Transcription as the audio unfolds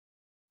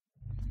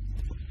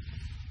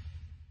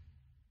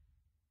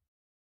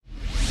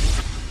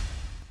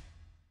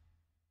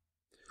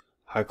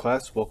Hi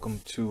class, welcome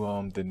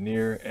to the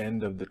near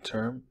end of the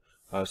term.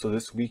 So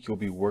this week you'll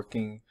be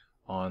working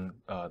on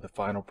the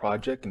final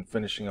project and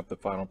finishing up the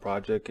final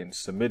project and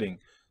submitting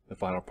the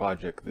final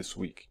project this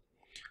week.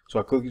 So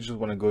I quickly just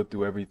want to go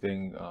through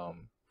everything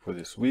for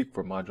this week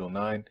for Module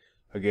 9.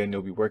 Again,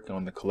 you'll be working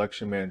on the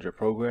Collection Manager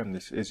program.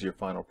 This is your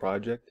final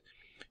project.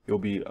 You'll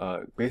be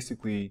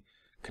basically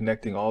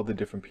connecting all the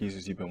different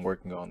pieces you've been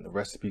working on: the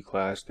recipe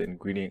class, the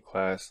ingredient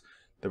class,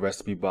 the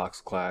recipe box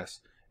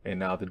class, and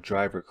now the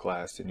driver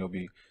class, and you'll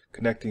be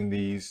connecting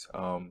these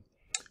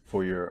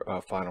for your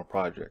final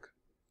project.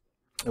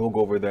 And we'll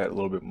go over that a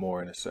little bit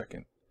more in a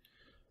second.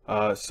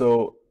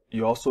 So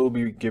you also will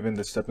be given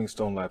the Stepping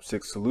Stone Lab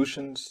 6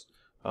 solutions.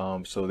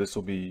 So this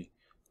will be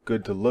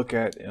good to look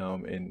at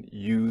and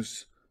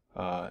use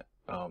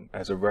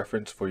as a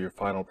reference for your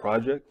final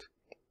project.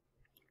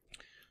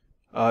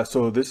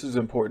 So this is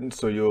important.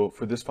 So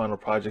for this final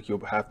project,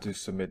 you'll have to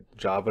submit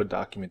Java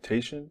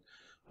documentation.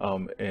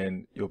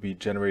 And you'll be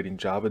generating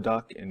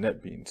JavaDoc in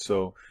NetBeans.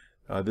 So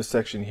this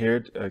section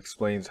here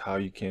explains how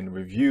you can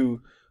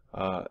review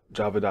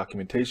Java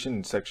documentation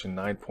in section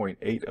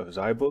 9.8 of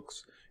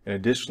zyBooks. And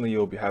additionally,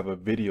 you'll have a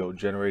video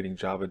generating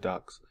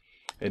JavaDocs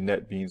in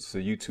NetBeans. It's a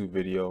YouTube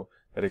video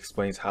that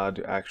explains how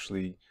to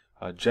actually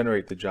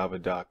generate the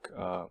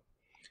JavaDoc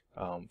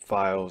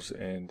files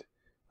and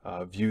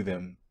view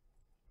them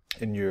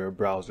in your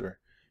browser.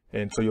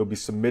 And so you'll be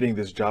submitting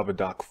this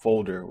JavaDoc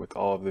folder with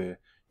all of the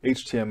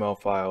HTML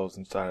files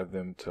inside of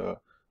them to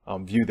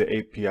view the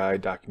API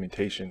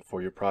documentation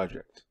for your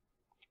project.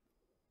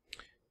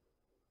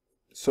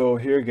 So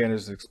here again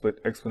is the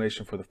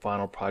explanation for the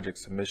final project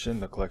submission,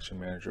 the Collection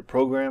Manager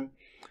program.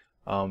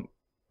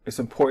 It's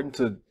important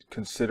to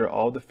consider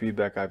all the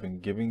feedback I've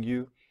been giving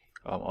you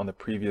on the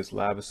previous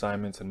lab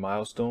assignments and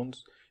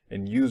milestones,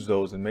 and use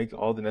those and make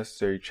all the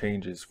necessary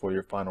changes for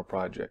your final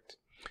project.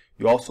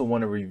 You also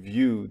want to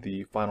review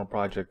the final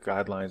project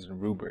guidelines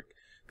and rubric.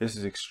 This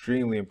is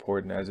extremely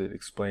important as it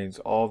explains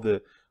all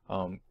the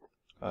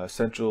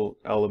essential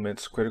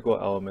elements, critical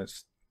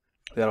elements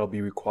that will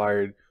be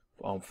required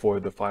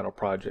for the final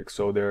project.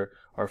 So there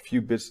are a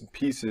few bits and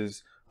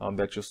pieces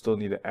that you'll still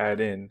need to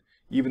add in,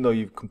 even though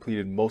you've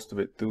completed most of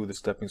it through the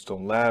Stepping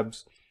Stone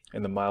Labs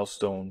and the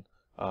milestone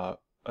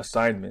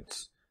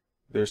assignments.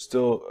 There's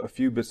still a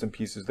few bits and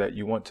pieces that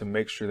you want to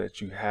make sure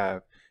that you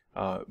have,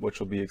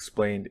 which will be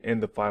explained in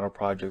the final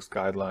project's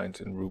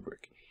guidelines and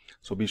rubric.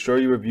 So be sure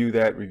you review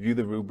that, review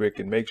the rubric,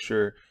 and make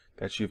sure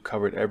that you've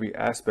covered every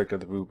aspect of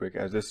the rubric,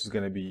 as this is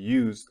going to be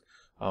used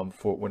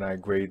for when I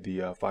grade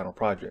the final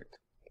project.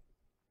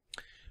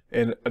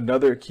 And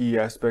another key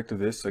aspect of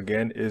this,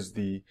 again, is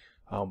the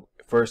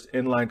first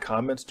inline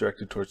comments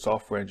directed towards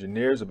software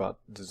engineers about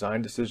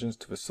design decisions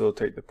to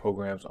facilitate the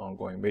program's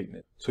ongoing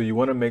maintenance. So you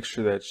want to make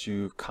sure that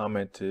you've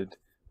commented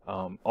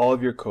all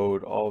of your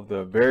code, all of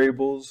the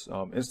variables,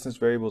 instance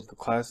variables, the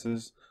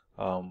classes,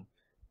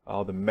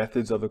 all the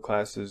methods of the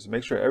classes.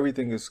 Make sure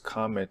everything is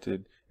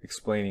commented,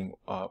 explaining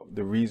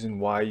the reason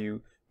why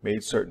you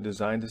made certain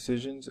design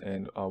decisions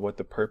and what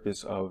the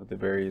purpose of the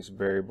various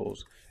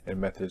variables and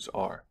methods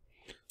are.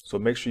 So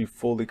make sure you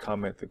fully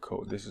comment the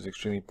code. This is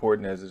extremely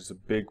important as it's a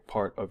big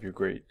part of your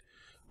grade.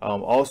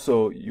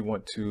 Also, you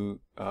want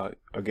to,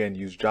 again,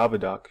 use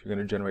JavaDoc. You're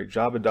going to generate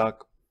JavaDoc,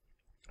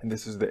 and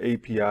this is the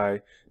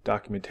API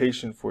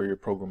documentation for your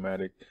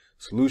programmatic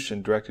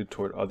solution directed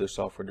toward other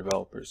software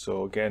developers.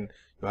 So again,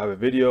 you'll have a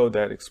video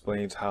that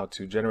explains how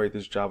to generate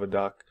this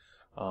JavaDoc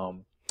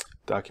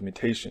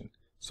documentation.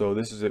 So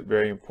this is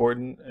very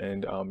important,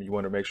 and you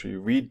want to make sure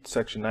you read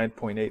section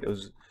 9.8 of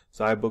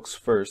zyBooks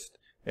first,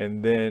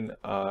 and then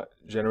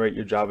generate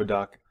your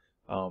JavaDoc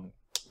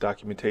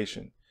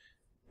documentation.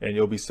 And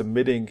you'll be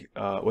submitting,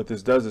 what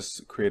this does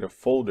is create a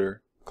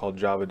folder called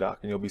JavaDoc,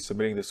 and you'll be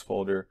submitting this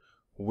folder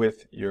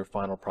with your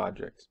final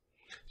project.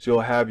 So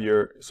you'll have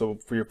so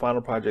for your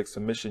final project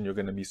submission, you're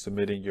going to be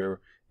submitting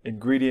your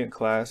ingredient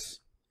class,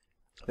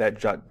 that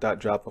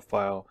 .java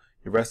file,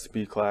 your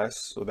recipe class,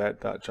 so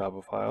that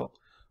 .java file,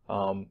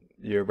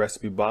 your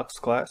recipe box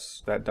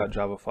class, that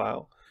 .java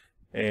file,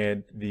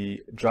 and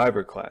the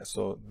driver class,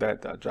 so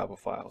that .java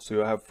file. So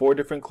you'll have 4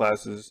 different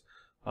classes,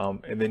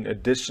 and then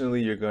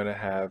additionally you're going to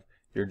have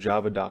your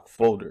JavaDoc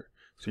folder.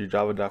 So your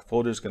JavaDoc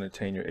folder is going to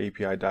contain your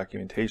API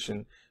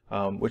documentation,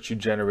 which you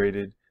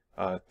generated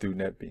through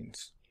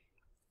NetBeans.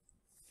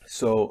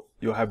 So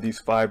you'll have these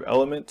 5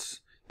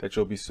 elements that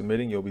you'll be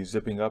submitting. You'll be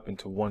zipping up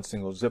into one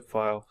single zip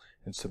file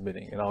and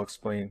submitting. And I'll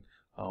explain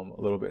a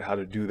little bit how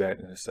to do that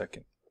in a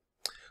second.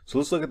 So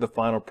let's look at the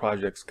final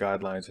project's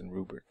guidelines and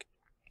rubric.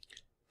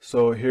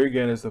 So here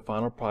again is the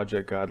final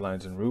project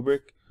guidelines and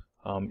rubric.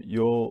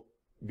 You'll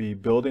be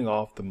building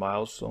off the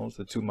milestones,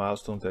 the 2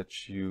 milestones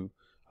that you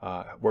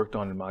worked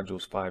on in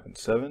modules 5 and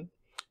 7,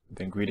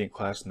 the ingredient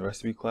class and the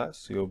recipe class.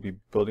 So you'll be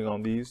building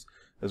on these,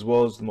 as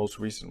well as the most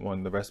recent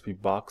one, the recipe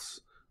box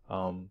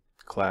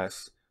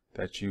class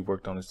that you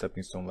worked on in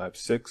Stepping Stone Lab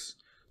 6.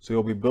 So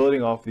you'll be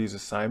building off these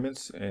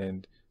assignments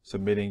and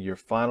submitting your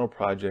final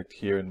project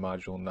here in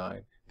Module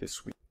 9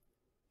 this week.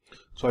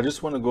 So I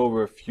just want to go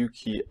over a few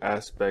key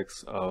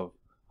aspects of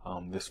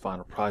this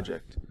final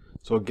project.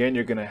 So again,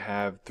 you're going to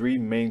have three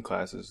main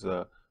classes: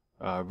 the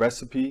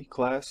recipe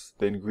class,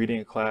 the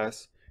ingredient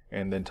class,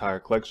 and the entire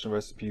collection of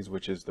recipes,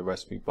 which is the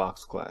recipe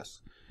box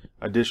class.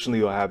 Additionally,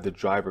 you'll have the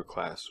driver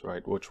class,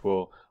 right, which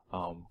will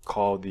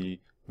call the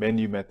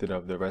menu method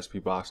of the recipe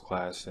box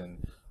class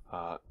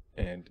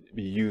and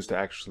be used to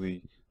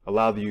actually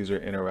allow the user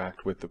to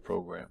interact with the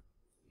program.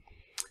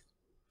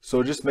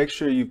 So just make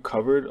sure you've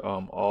covered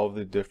all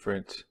the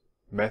different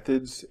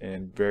methods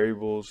and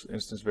variables,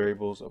 instance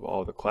variables of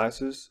all the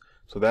classes.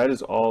 So that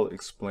is all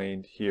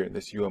explained here in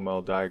this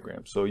UML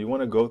diagram. So you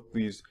want to go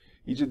through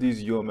each of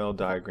these UML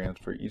diagrams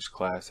for each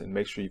class and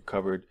make sure you've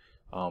covered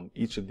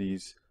each of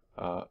these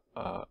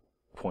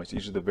points,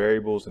 each of the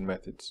variables and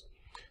methods.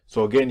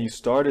 So again, you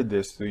started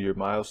this through your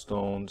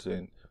milestones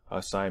and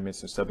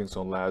assignments and stepping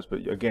stone labs,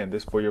 but again,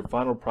 this for your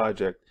final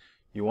project,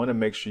 you want to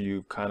make sure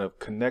you kind of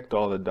connect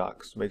all the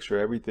dots, make sure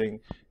everything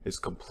is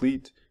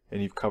complete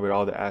and you've covered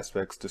all the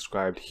aspects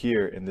described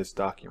here in this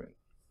document.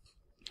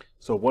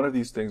 So one of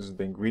these things is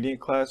the ingredient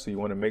class, so you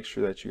want to make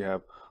sure that you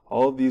have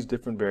all of these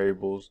different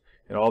variables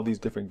and all these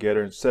different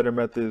getter and setter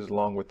methods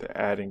along with the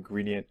add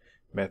ingredient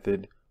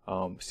method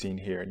seen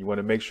here. And you want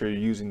to make sure you're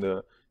using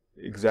the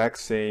exact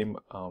same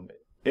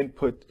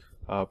input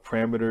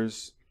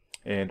parameters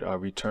and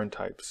return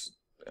types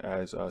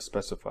as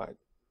specified.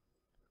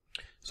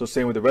 So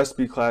same with the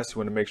recipe class, you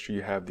want to make sure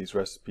you have these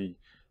recipe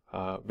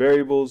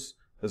variables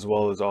as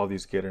well as all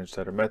these getter and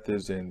setter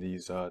methods and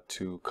these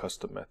two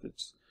custom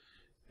methods.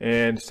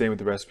 And same with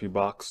the recipe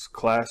box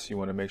class, you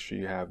want to make sure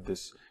you have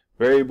this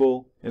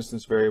variable,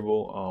 instance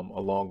variable,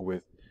 along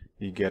with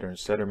the getter and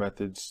setter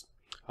methods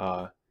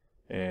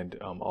and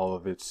all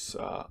of its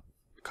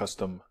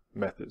custom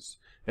methods.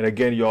 And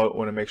again, you all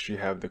want to make sure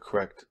you have the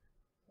correct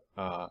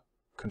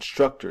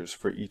constructors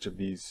for each of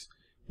these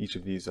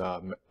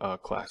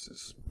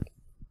classes.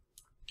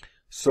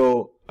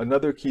 So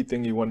another key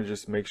thing you want to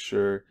just make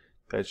sure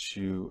that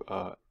you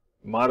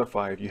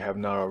modify, if you have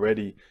not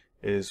already,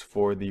 is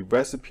for the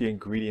recipe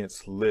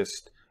ingredients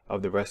list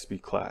of the recipe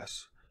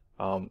class.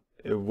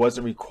 It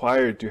wasn't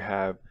required to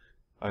have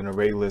an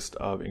array list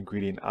of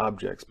ingredient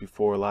objects.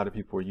 Before, a lot of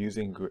people were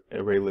using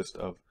array list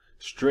of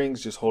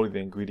strings just holding the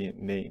ingredient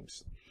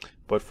names.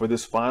 But for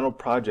this final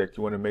project,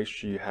 you want to make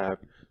sure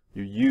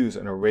you use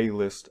an array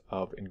list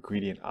of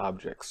ingredient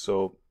objects.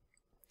 So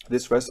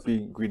this recipe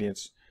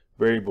ingredients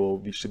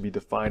variable should be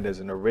defined as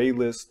an array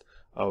list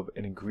of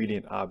an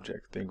ingredient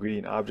object, the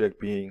ingredient object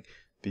being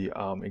the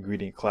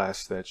ingredient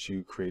class that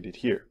you created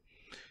here.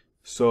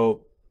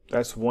 So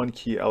that's one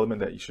key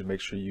element that you should make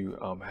sure you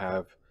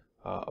have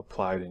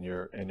applied in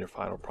your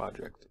final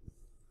project.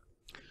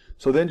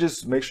 So then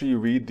just make sure you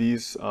read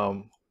these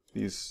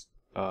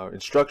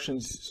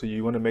instructions. So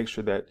you want to make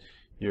sure that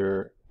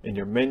in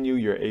your menu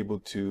you're able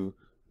to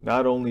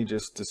not only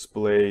just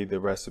display the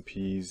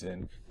recipes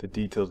and the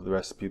details of the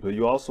recipe, but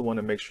you also want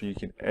to make sure you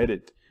can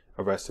edit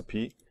a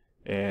recipe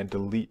and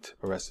delete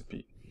a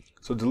recipe.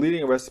 So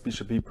deleting a recipe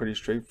should be pretty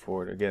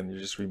straightforward. Again, you're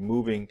just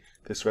removing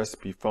this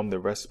recipe from the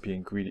recipe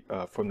ingredient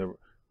from the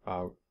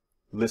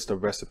list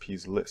of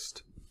recipes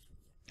list.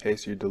 Okay,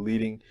 so you're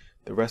deleting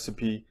the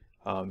recipe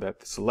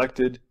that's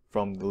selected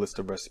from the list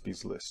of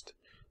recipes list.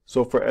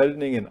 So for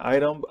editing an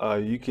item,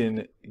 you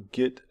can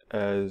get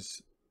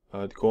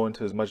go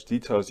into as much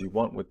detail as you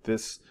want with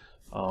this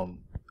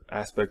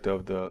aspect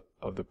of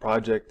the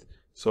project.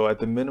 So at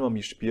the minimum,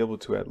 you should be able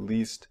to at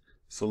least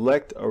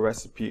select a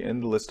recipe in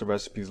the list of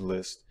recipes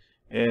list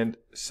and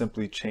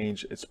simply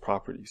change its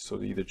properties.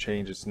 So either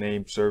change its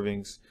name,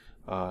 servings,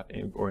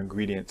 or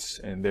ingredients,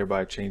 and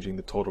thereby changing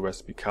the total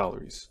recipe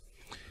calories.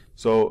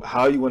 So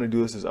how you want to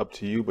do this is up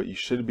to you, but you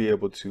should be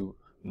able to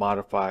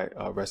modify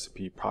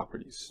recipe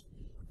properties.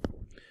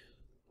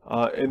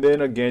 And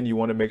then again, you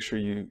want to make sure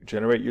you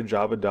generate your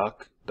Java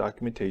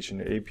documentation,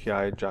 your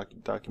API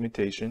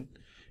documentation,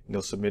 and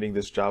you're submitting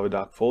this Java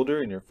doc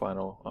folder in your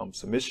final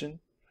submission.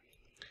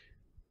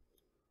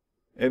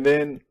 And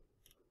then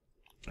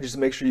just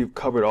make sure you've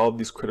covered all of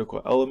these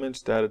critical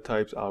elements: data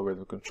types,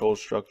 algorithm control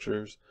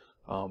structures,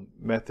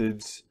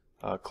 methods,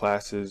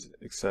 classes,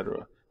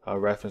 etc.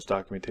 Reference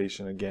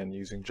documentation, again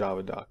using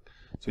Java doc.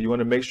 So you want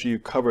to make sure you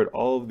covered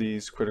all of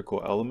these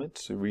critical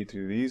elements. So read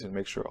through these and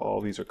make sure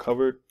all these are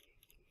covered.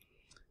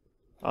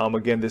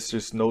 Again, this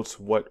just notes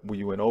what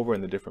we went over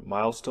in the different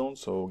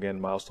milestones. So again,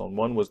 milestone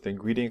 1 was the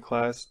ingredient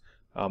class,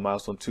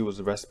 milestone 2 was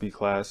the recipe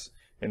class,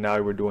 and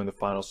now we're doing the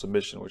final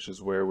submission, which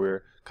is where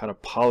we're kind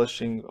of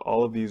polishing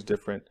all of these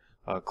different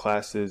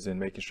classes and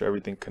making sure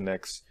everything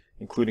connects,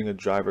 including a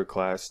driver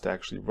class to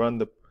actually run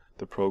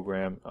the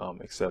program,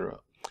 etc.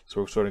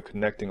 So we're sort of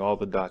connecting all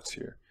the dots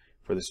here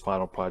for this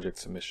final project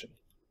submission.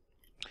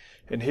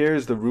 And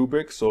here's the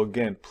rubric. So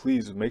again,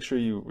 please make sure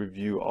you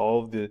review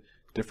all of the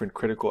different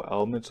critical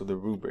elements of the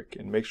rubric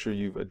and make sure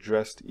you've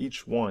addressed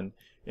each one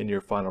in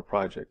your final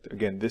project.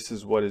 Again, this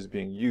is what is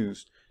being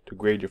used to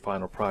grade your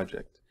final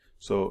project.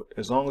 So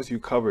as long as you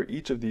cover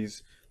each of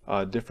these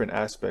different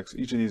aspects,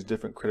 each of these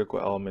different critical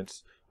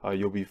elements,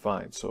 you'll be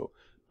fine. So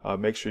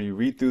make sure you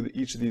read through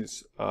each of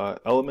these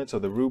elements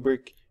of the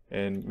rubric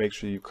and make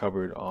sure you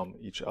covered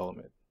each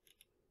element.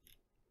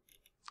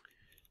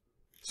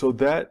 So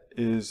that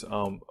is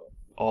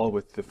all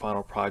with the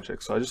final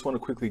project. So I just want to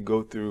quickly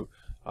go through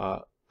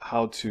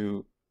how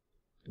to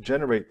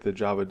generate the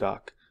Java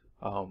doc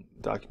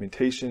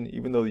documentation.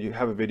 Even though you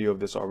have a video of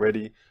this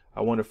already,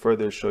 I want to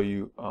further show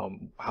you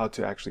how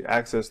to actually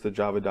access the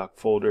Java doc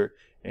folder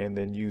and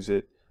then use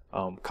it,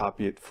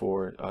 copy it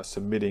for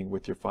submitting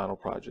with your final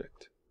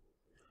project.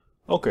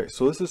 Okay,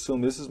 so let's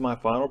assume this is my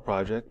final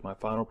project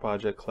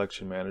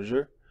collection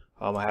manager.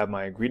 I have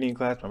my ingredient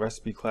class, my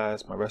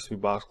recipe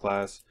box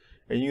class,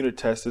 and unit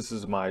test. This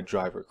is my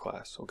driver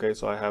class. Okay,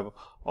 so I have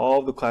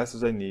all the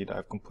classes I need.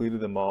 I've completed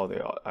them all.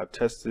 I've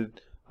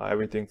tested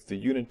everything through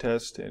the unit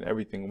test, and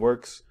everything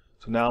works.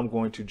 So now I'm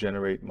going to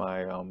generate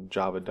my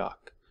Java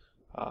doc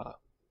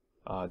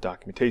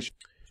documentation.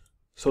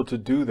 So to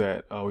do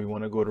that, we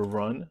want to go to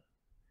Run,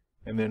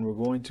 and then we're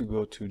going to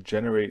go to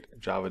Generate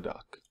Java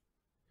doc.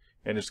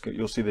 And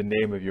you'll see the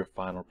name of your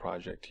final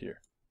project here.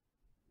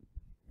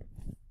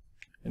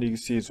 And you can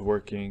see it's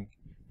working,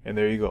 and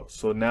there you go.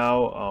 So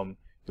now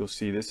you'll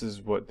see this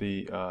is what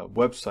the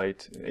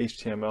website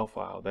HTML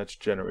file that's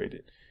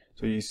generated.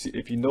 So you see,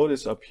 if you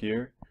notice up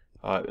here,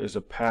 there's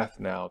a path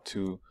now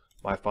to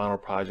my final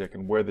project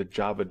and where the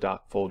Java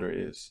doc folder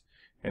is.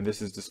 And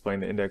this is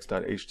displaying the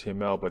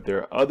index.html, but there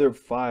are other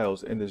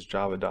files in this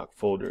Java doc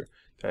folder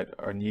that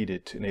are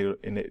needed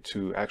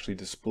to actually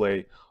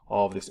display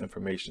all of this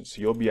information.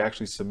 So you'll be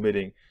actually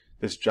submitting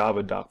this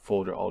Java doc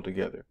folder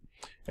altogether.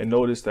 And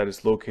notice that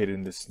it's located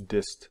in this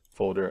dist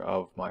folder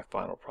of my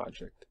final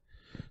project.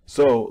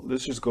 So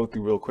let's just go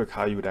through real quick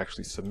how you would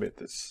actually submit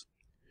this.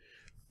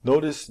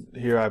 Notice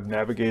here I've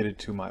navigated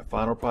to my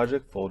final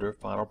project folder,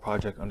 final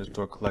project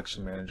 _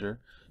 collection manager,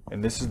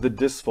 and this is the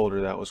dist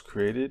folder that was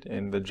created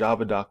and the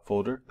Java doc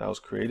folder that was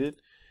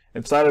created.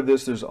 Inside of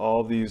this, there's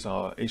all these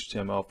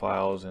HTML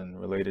files and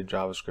related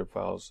JavaScript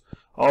files,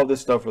 all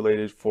this stuff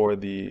related for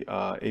the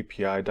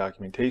API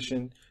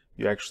documentation.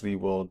 You actually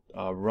will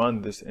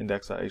run this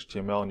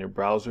index.html in your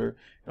browser,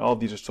 and all of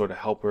these are sort of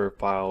helper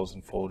files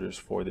and folders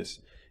for this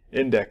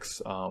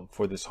index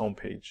for this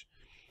homepage.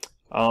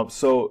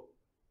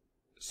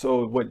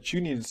 So what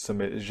you need to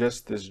submit is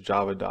just this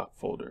Java doc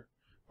folder,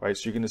 right?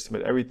 So you're going to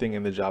submit everything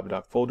in the Java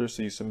doc folder.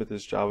 So you submit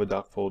this Java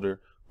doc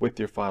folder with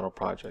your final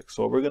project.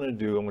 So what we're going to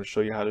do, I'm going to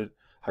show you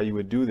how you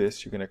would do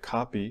this. You're going to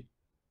copy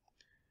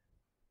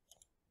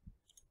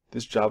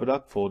this Java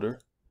doc folder.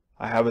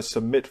 I have a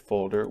submit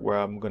folder where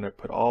I'm going to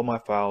put all my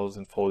files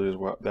and folders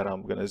that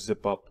I'm going to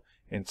zip up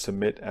and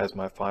submit as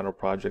my final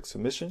project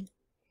submission.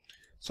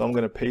 So I'm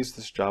going to paste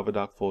this Java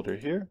doc folder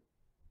here.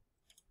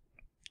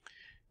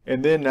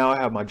 And then now I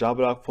have my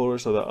Java doc folder.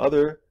 So the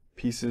other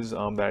pieces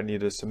that I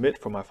need to submit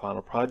for my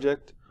final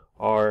project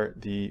are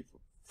the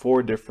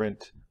 4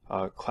 different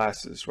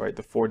classes, right?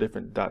 The 4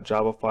 different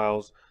 .java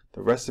files,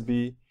 the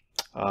recipe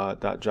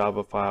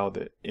 .java file,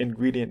 the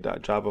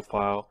ingredient.java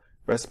file,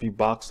 recipe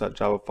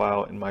box.java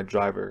file, and my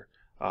driver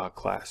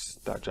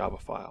class.java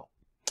file.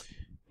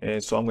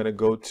 And so I'm going to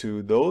go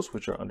to those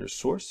which are under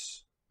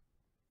source,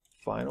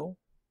 final,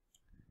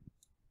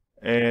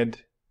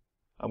 and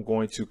I'm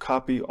going to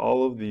copy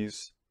all of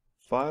these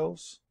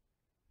files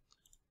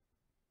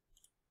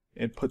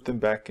and put them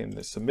back in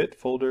the submit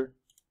folder.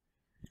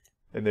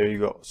 And there you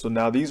go. So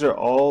now these are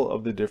all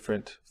of the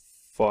different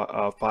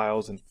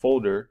files and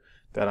folder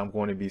that I'm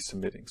going to be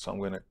submitting. So I'm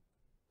going to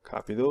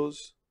copy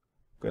those.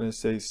 I'm going to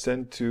say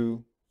send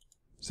to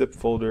zip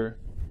folder,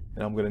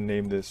 and I'm going to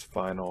name this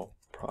final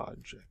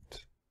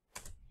project.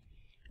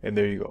 And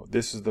there you go.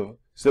 This is the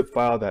zip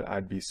file that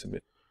I'd be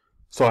submitting.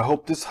 So I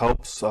hope this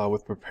helps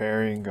with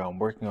preparing,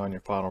 working on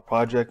your final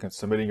project and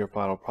submitting your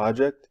final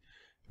project.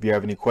 If you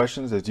have any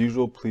questions, as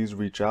usual, please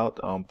reach out.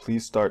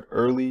 Please start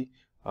early.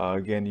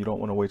 Again, you don't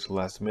want to wait till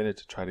the last minute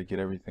to try to get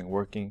everything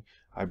working.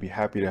 I'd be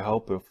happy to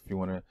help. If you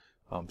want to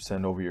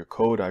send over your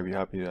code, I'd be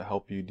happy to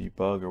help you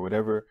debug or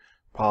whatever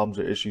problems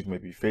or issues you may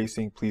be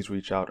facing. Please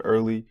reach out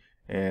early,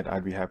 and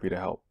I'd be happy to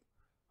help.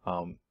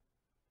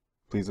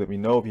 Please let me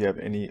know if you have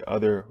any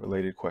other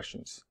related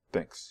questions.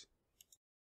 Thanks.